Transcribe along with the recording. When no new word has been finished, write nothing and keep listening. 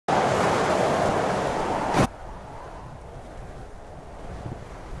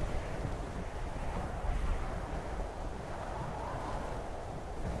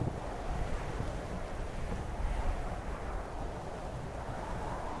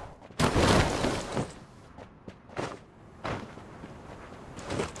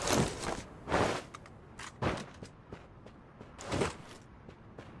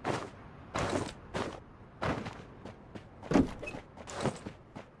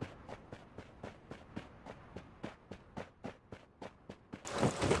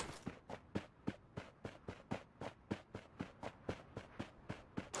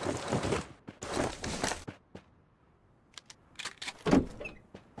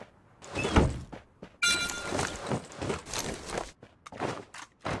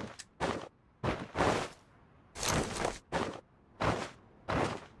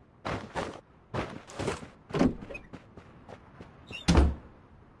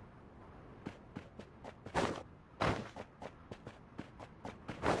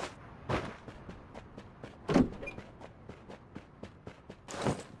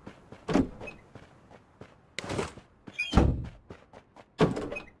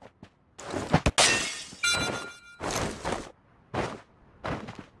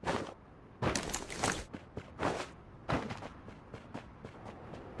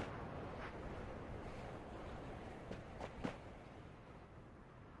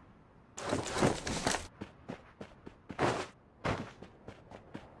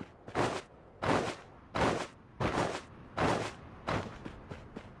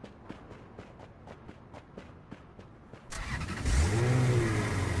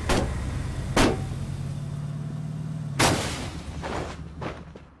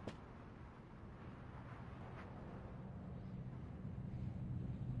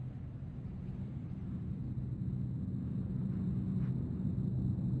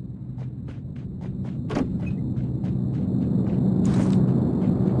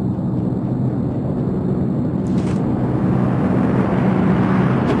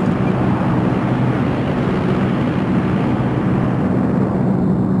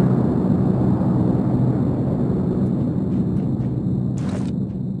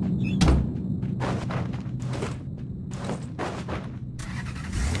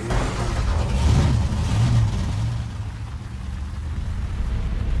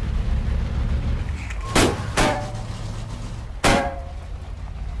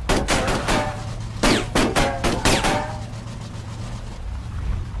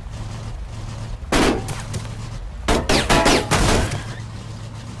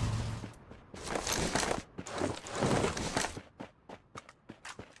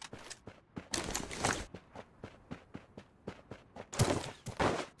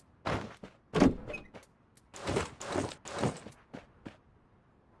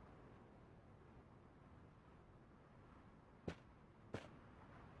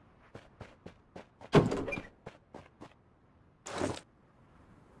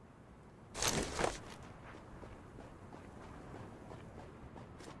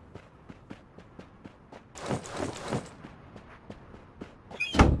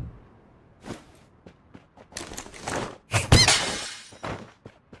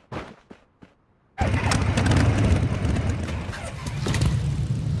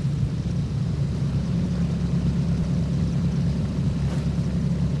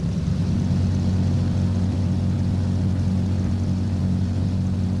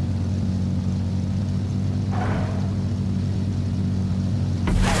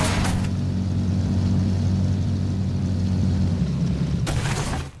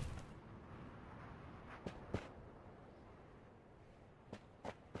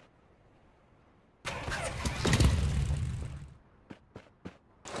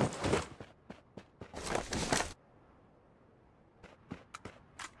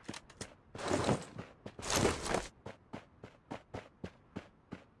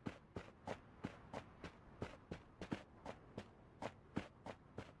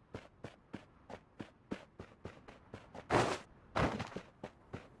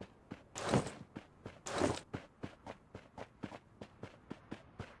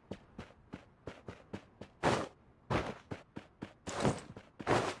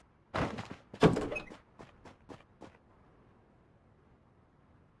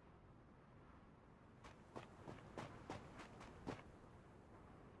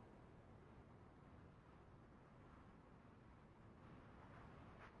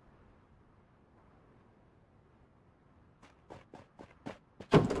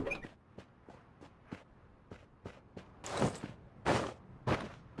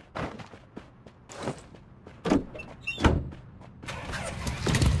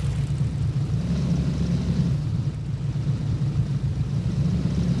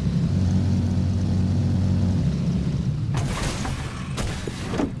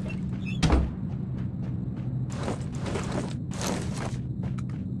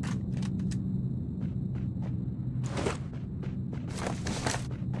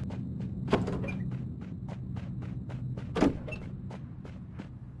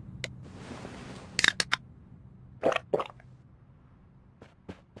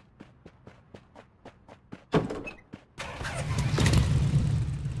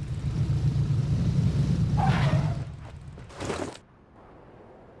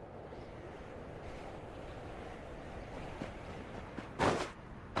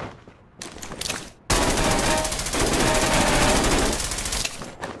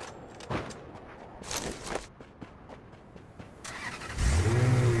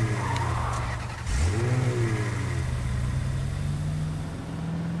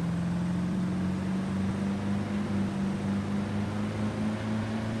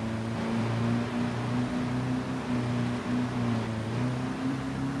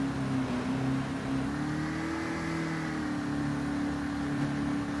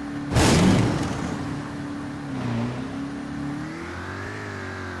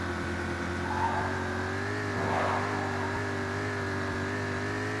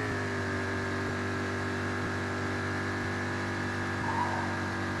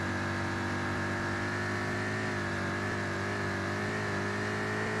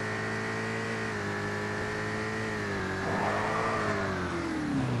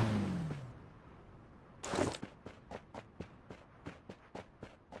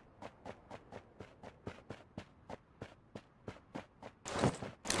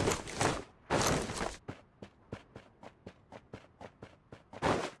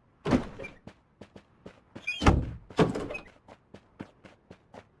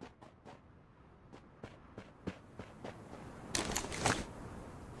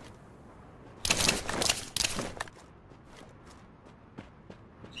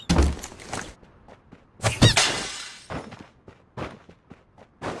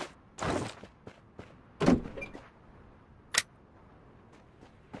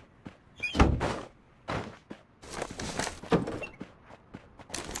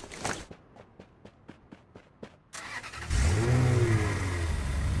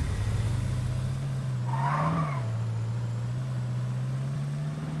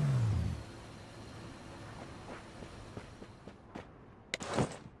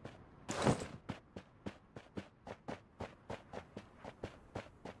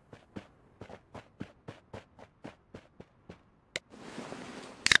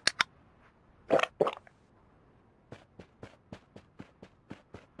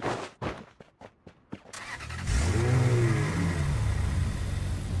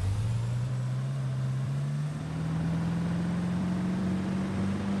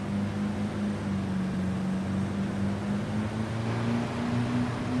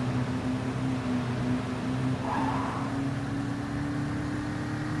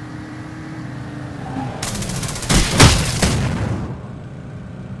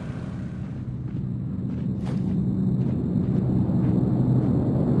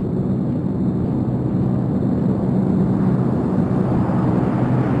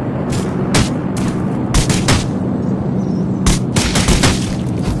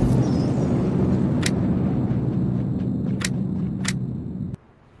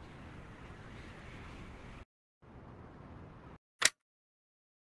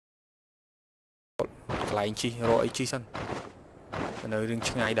កន្លែងជិះរកអីជិះសិននៅរឿង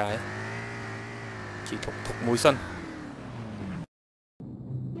ឆ្ងាយដែរជិះធុកមួយសិន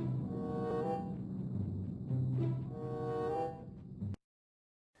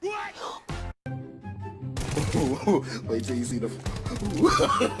Wait till you see the.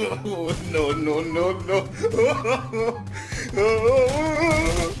 No, no, no, no.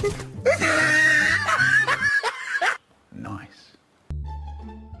 Nice. No.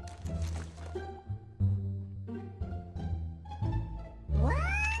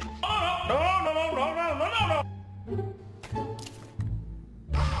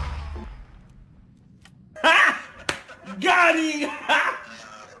 Ha! Got him!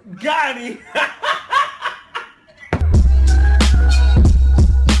 Got him!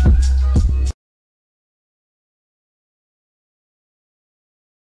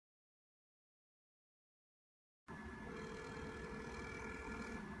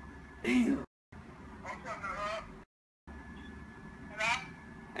 Damn.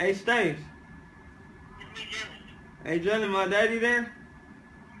 Hey, Stace. Hey, Johnny, my daddy there?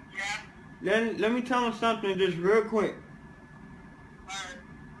 Yeah. Let me tell him something just real quick. Alright.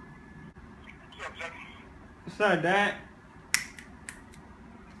 What's up, Jack? What's up, Dad?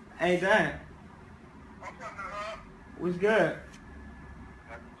 Hey, Dad. What's up, What's good?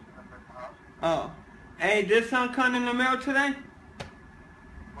 Oh. Hey, did something come in the mail today?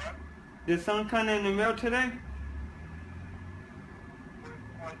 What? Did something come in the mail today?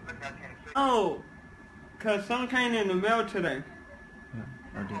 Oh, cause something came in the mail today. Yeah,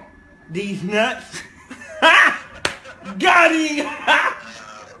 I did. These nuts. Got him.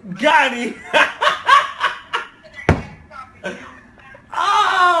 Got him.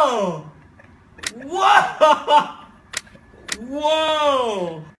 Oh. Whoa.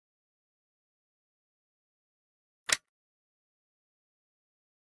 Whoa.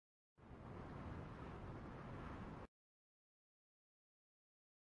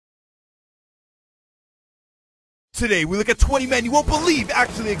 Today we look at 20 men you won't believe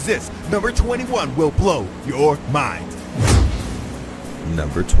actually exist. Number 21 will blow your mind.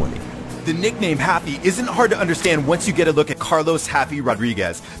 Number 20. The nickname Happy isn't hard to understand once you get a look at Carlos Happy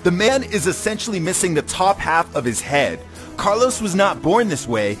Rodriguez. The man is essentially missing the top half of his head. Carlos was not born this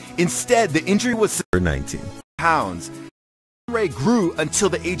way. Instead, the injury was Number 19. pounds. Ray grew until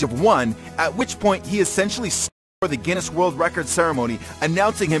the age of 1, at which point he essentially for the Guinness World Record ceremony,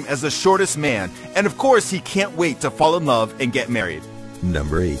 announcing him as the shortest man, and of course he can't wait to fall in love and get married.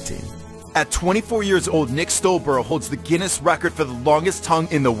 Number 18. At 24 years old, Nick Stolborough holds the Guinness record for the longest tongue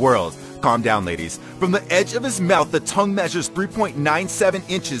in the world. Calm down, ladies. From the edge of his mouth, the tongue measures 3.97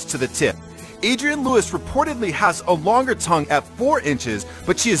 inches to the tip. Adrienne Lewis reportedly has a longer tongue at 4 inches,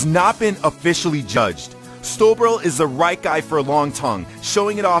 but she has not been officially judged. Stolborough is the right guy for a long tongue,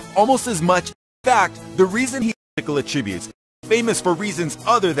 showing it off almost as much. In fact, the reason he physical attributes, famous for reasons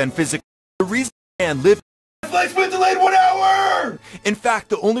other than physical. The reason the man lived flight's been delayed 1 hour! In fact,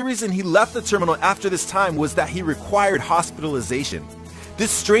 the only reason he left the terminal after this time was that he required hospitalization. This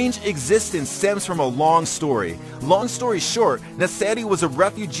strange existence stems from a long story. Long story short, Nasseri was a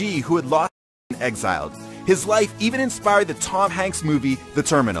refugee who had lost and exiled. His life even inspired the Tom Hanks movie, The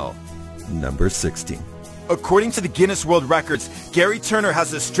Terminal. Number 16. According to the Guinness World Records, Gary Turner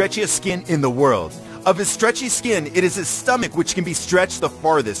has the stretchiest skin in the world. Of his stretchy skin, it is his stomach which can be stretched the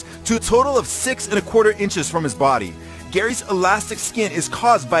farthest, to a total of 6¼ inches from his body. Gary's elastic skin is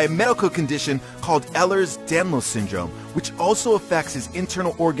caused by a medical condition called Ehlers-Danlos syndrome, which also affects his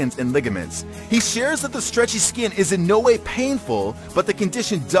internal organs and ligaments. He shares that the stretchy skin is in no way painful, but the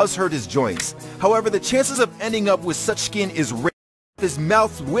condition does hurt his joints. However, the chances of ending up with such skin is rare. His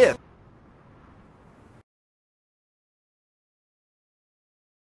mouth width.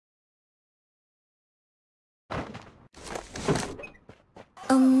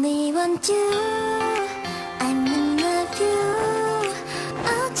 Only want you, I'm in love you.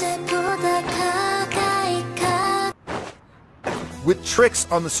 어제보다 가까이 가. With tricks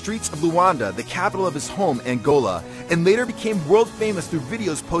on the streets of Luanda, the capital of his home, Angola, and later became world famous through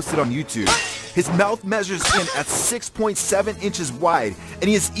videos posted on YouTube. His mouth measures in at 6.7 inches wide, and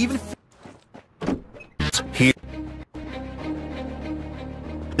he is even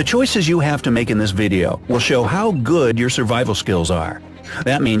The choices you have to make in this video will show how good your survival skills are.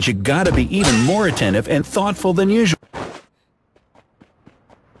 That means you gotta be even more attentive and thoughtful than usual.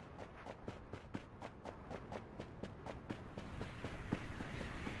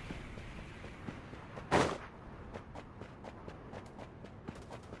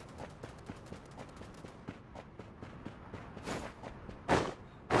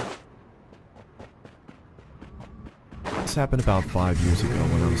 This happened about 5 years ago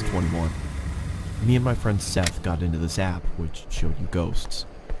when I was 21. Me and my friend Seth got into this app which showed you ghosts.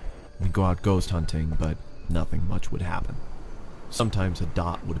 We'd go out ghost hunting, but nothing much would happen. Sometimes a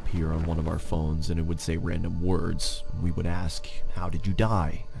dot would appear on one of our phones and it would say random words. We would ask, "How did you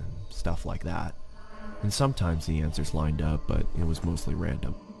die?" and stuff like that. And sometimes the answers lined up, but it was mostly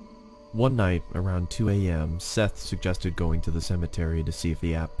random. One night, around 2 a.m., Seth suggested going to the cemetery to see if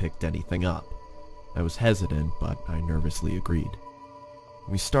the app picked anything up. I was hesitant, but I nervously agreed.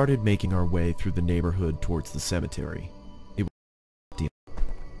 We started making our way through the neighborhood towards the cemetery. It was a deal.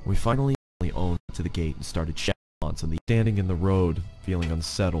 We finally owned to the gate and started shouting on the standing in the road, feeling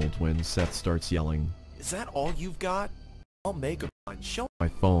unsettled when Seth starts yelling, "Is that all you've got? I'll make a find. Show my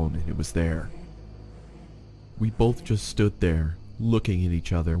phone," and it was there. We both just stood there, looking at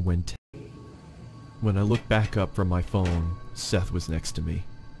each other when I looked back up from my phone, Seth was next to me.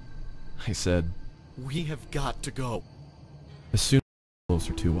 I said, "We have got to go." As soon as he was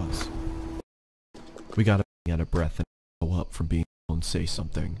closer to us, we got out of breath and go up from being able to say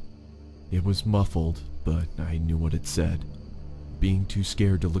something. It was muffled, but I knew what it said. Being too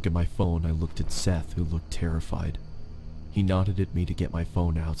scared to look at my phone, I looked at Seth, who looked terrified. He nodded at me to get my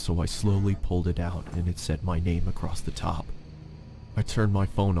phone out, so I slowly pulled it out, and it said my name across the top. I turned my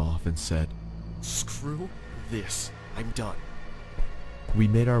phone off and said, "Screw this, I'm done." We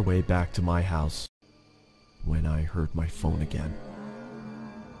made our way back to my house when I heard my phone again.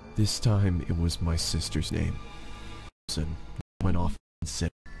 This time it was my sister's name. And went off and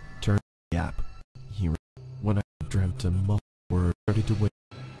said, "Turn the app." Here, when I dreamt a muffled word started to wake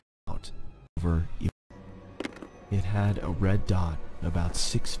out over. It had a red dot about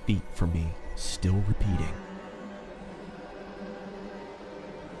 6 feet from me, still repeating.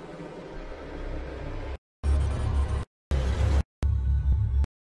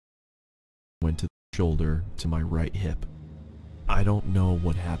 Went to the shoulder to my right hip. I don't know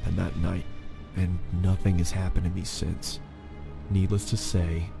what happened that night, and nothing has happened to me since. Needless to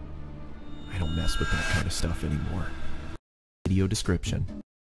say, I don't mess with that kind of stuff anymore. Video description.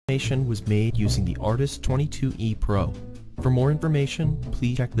 Animation was made using the Artist 22E Pro. For more information,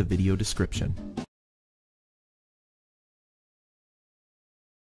 please check the video description.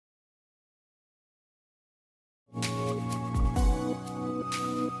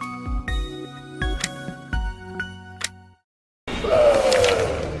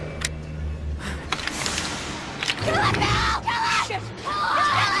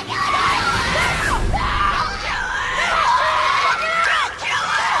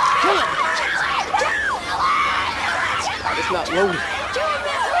 Not loaded.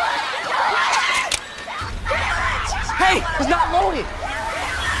 Hey, it's not loaded.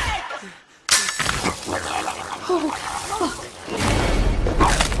 Oh, fuck.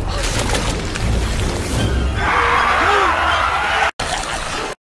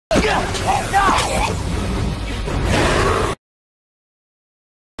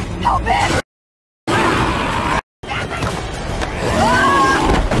 Help it!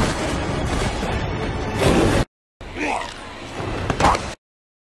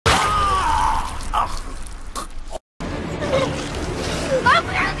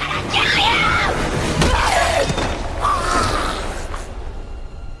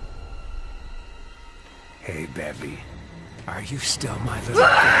 Hey, Bevy. Are you still my little girl?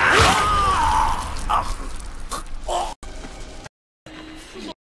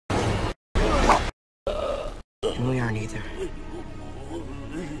 And we aren't either.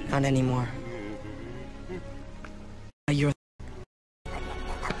 Not anymore. You're...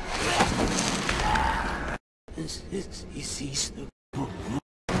 This is easy.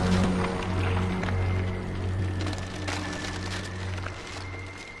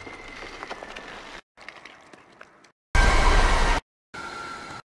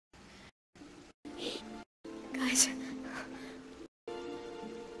 Guys.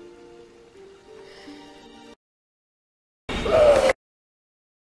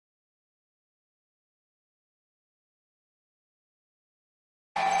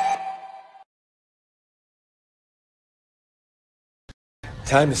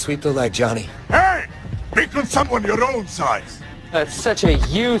 Time to sweep the leg, Johnny. Hey! Pick on someone your own size. That's such a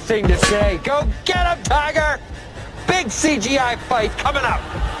you thing to say. Go get him, Tiger! Big CGI fight coming up!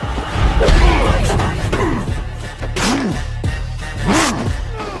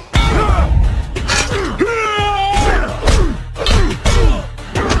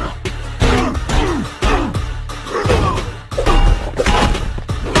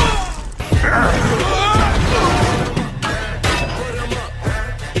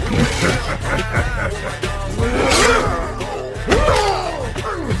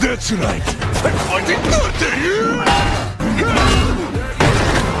 That's right. I'm fighting good to you!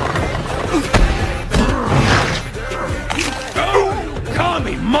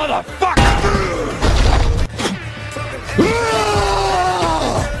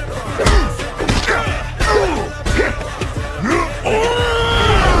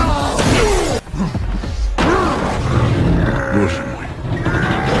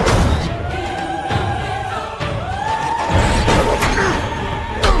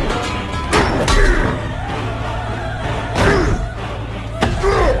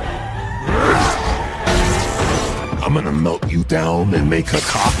 I'm gonna melt you down and make a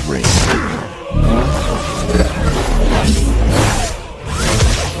cock ring.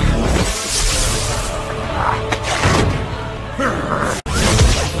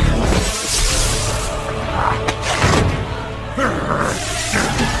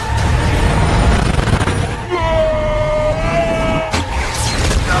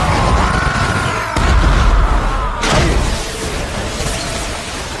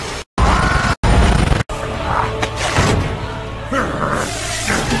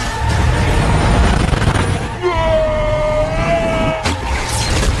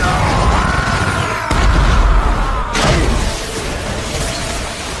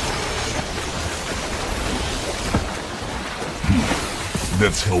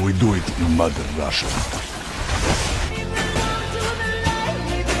 That's how we do it in Mother Russia.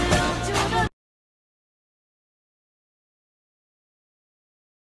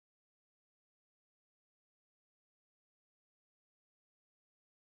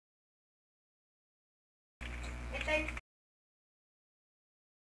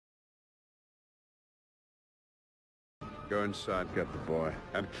 Go inside, get the boy,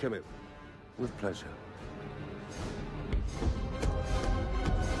 and kill him. With pleasure.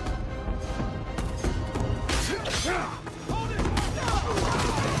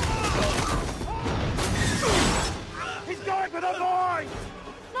 He's going for the boy!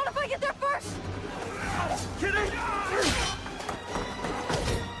 Not if I get there first! Kidding!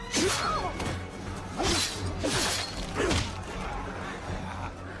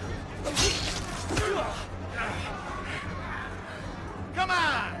 Come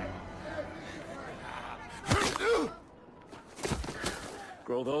on!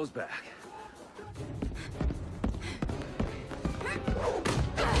 Grow those back.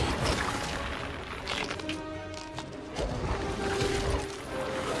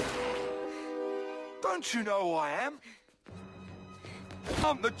 Don't you know who I am?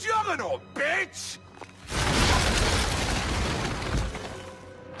 I'm the Juggernaut, bitch!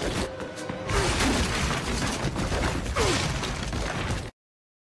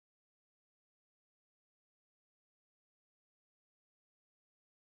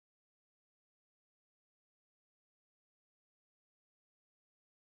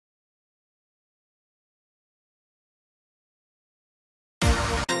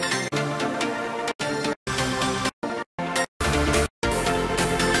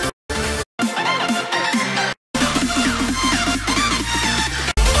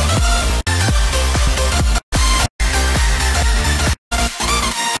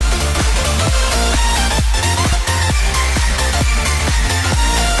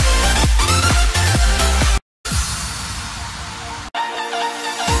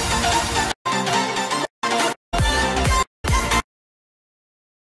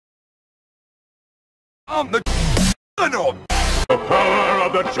 I'm the Juggernaut! The power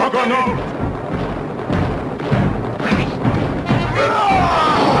of the Juggernaut!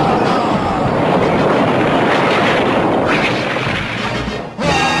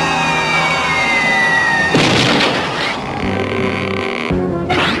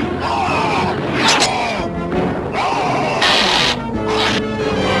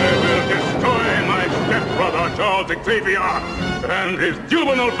 Xavier and his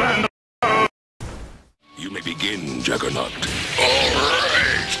juvenile band. You may begin, Juggernaut. All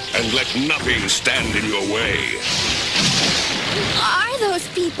right! And let nothing stand in your way. Who are those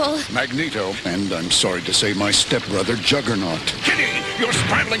people? Magneto, and I'm sorry to say my stepbrother, Juggernaut. Kitty, you're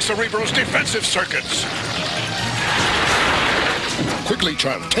scrambling Cerebro's defensive circuits. Quickly,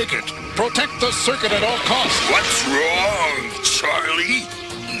 child, take it. Protect the circuit at all costs. What's wrong, Charlie?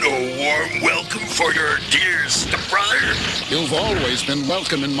 No warm welcome for your dear stepbrother? You've always been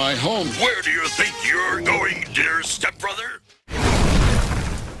welcome in my home. Where do you think you're going, dear stepbrother?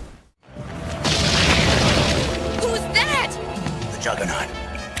 Who's that? The Juggernaut.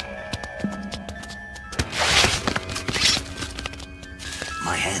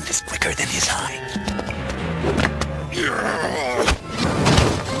 My hand is quicker than his eye.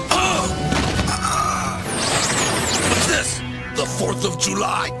 What's this? The 4th of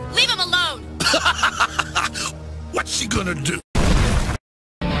July? Leave him alone! What's she gonna do?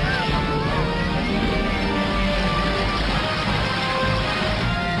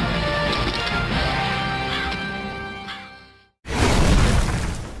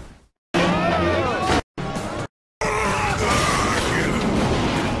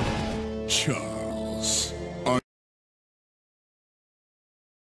 Charles.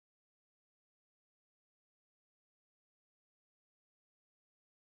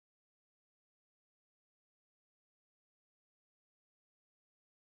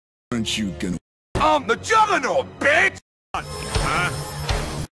 Aren't you gonna... I'm the Juggernaut, bitch!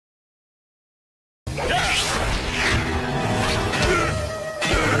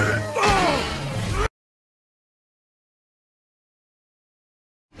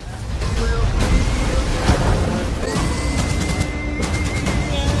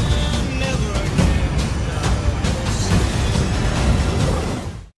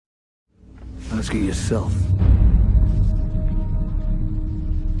 Ask it yourself.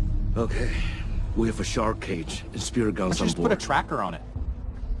 Okay. We have a shark cage and spirit guns on Just board. put a tracker on it.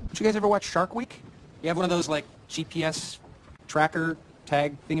 Did you guys ever watch Shark Week? You have one of those, like, GPS tracker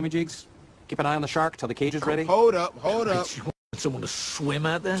tag thingamajigs? Keep an eye on the shark till the cage is ready? Hold up, hold up. Someone to swim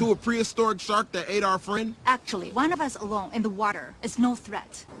out there? To a prehistoric shark that ate our friend? Actually, one of us alone in the water is no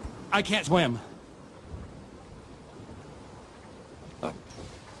threat. I can't swim.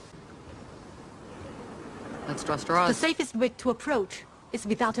 Let's trust our The eyes. safest way to approach is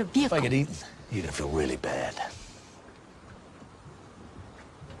without a vehicle. If I get eaten, you're gonna feel really bad.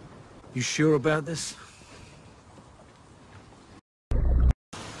 You sure about this?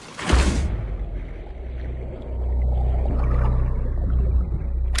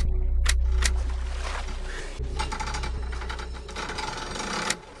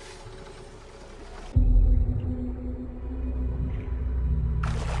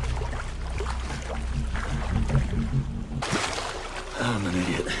 I'm an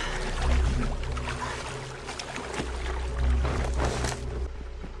idiot.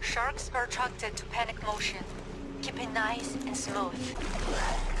 Sharks are attracted to panic motion. Keep it nice and smooth.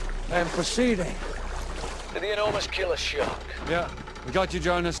 I'm proceeding. To the enormous killer shark. Yeah, we got you,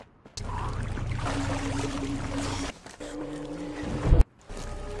 Jonas.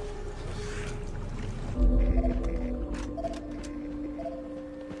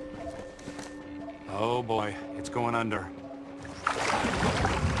 Oh boy, it's going under.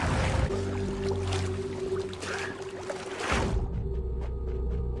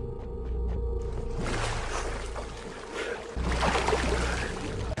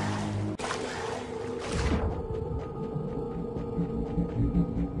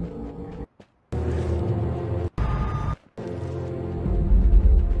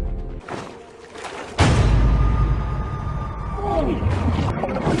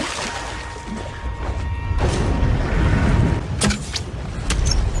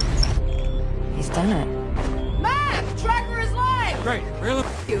 He's done it. Mac! Tracker is live! Great, really?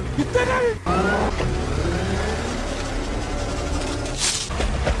 You did it!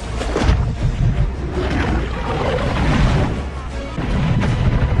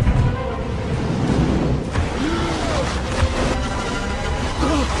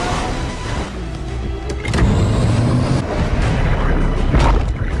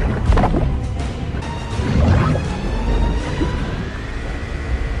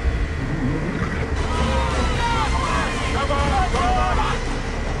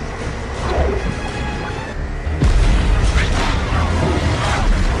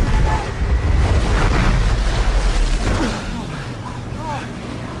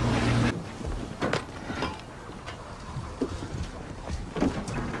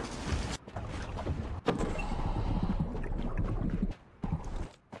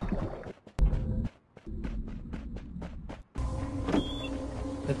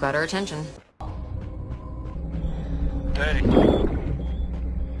 We've got our attention. Hey.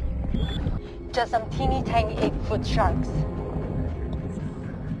 Just some teeny tiny 8-foot sharks.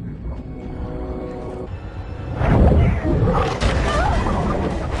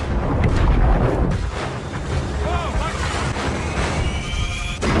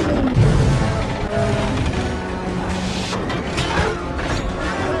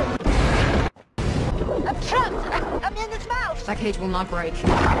 I'm trapped! I'm in its mouth! That cage will not break.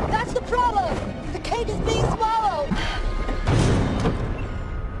 That's the problem! The cage is being swallowed!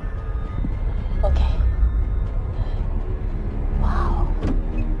 Okay. Wow.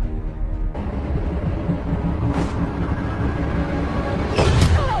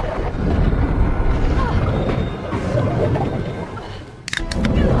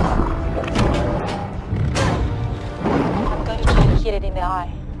 I'm going to try to hit it in the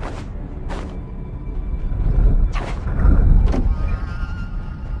eye.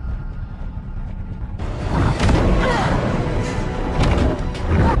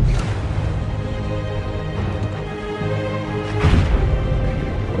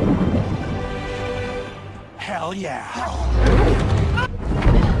 Hell yeah.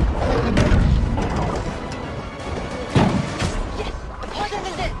 Poison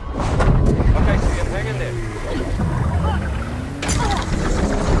is it! Okay, so you hang in there.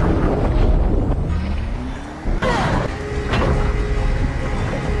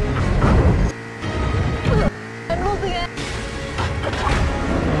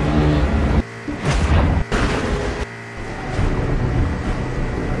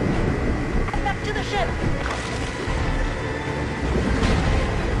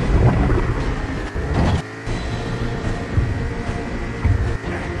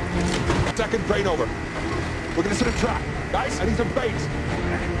 train over. We're gonna set a trap. Guys, I need some bait.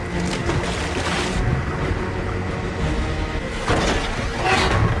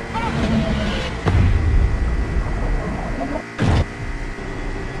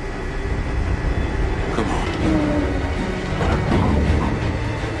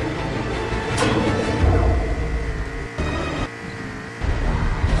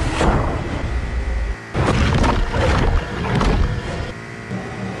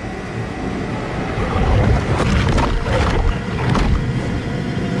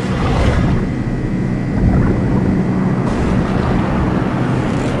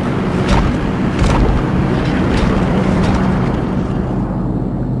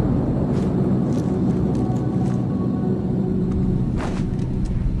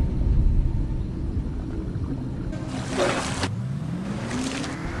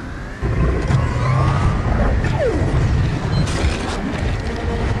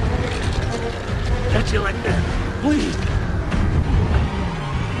 Catch you like that, please.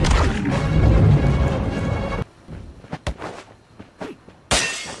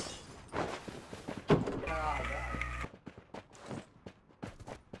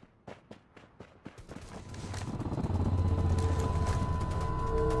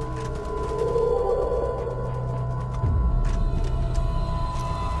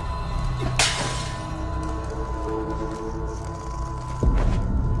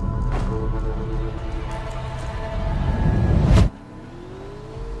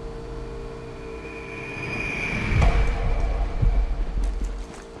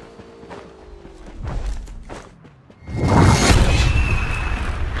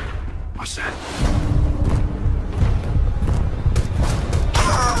 What's that?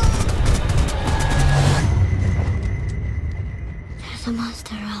 There's a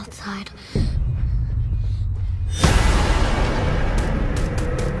monster outside.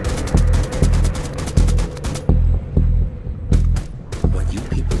 What you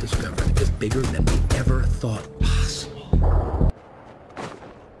people discovered is bigger than we ever thought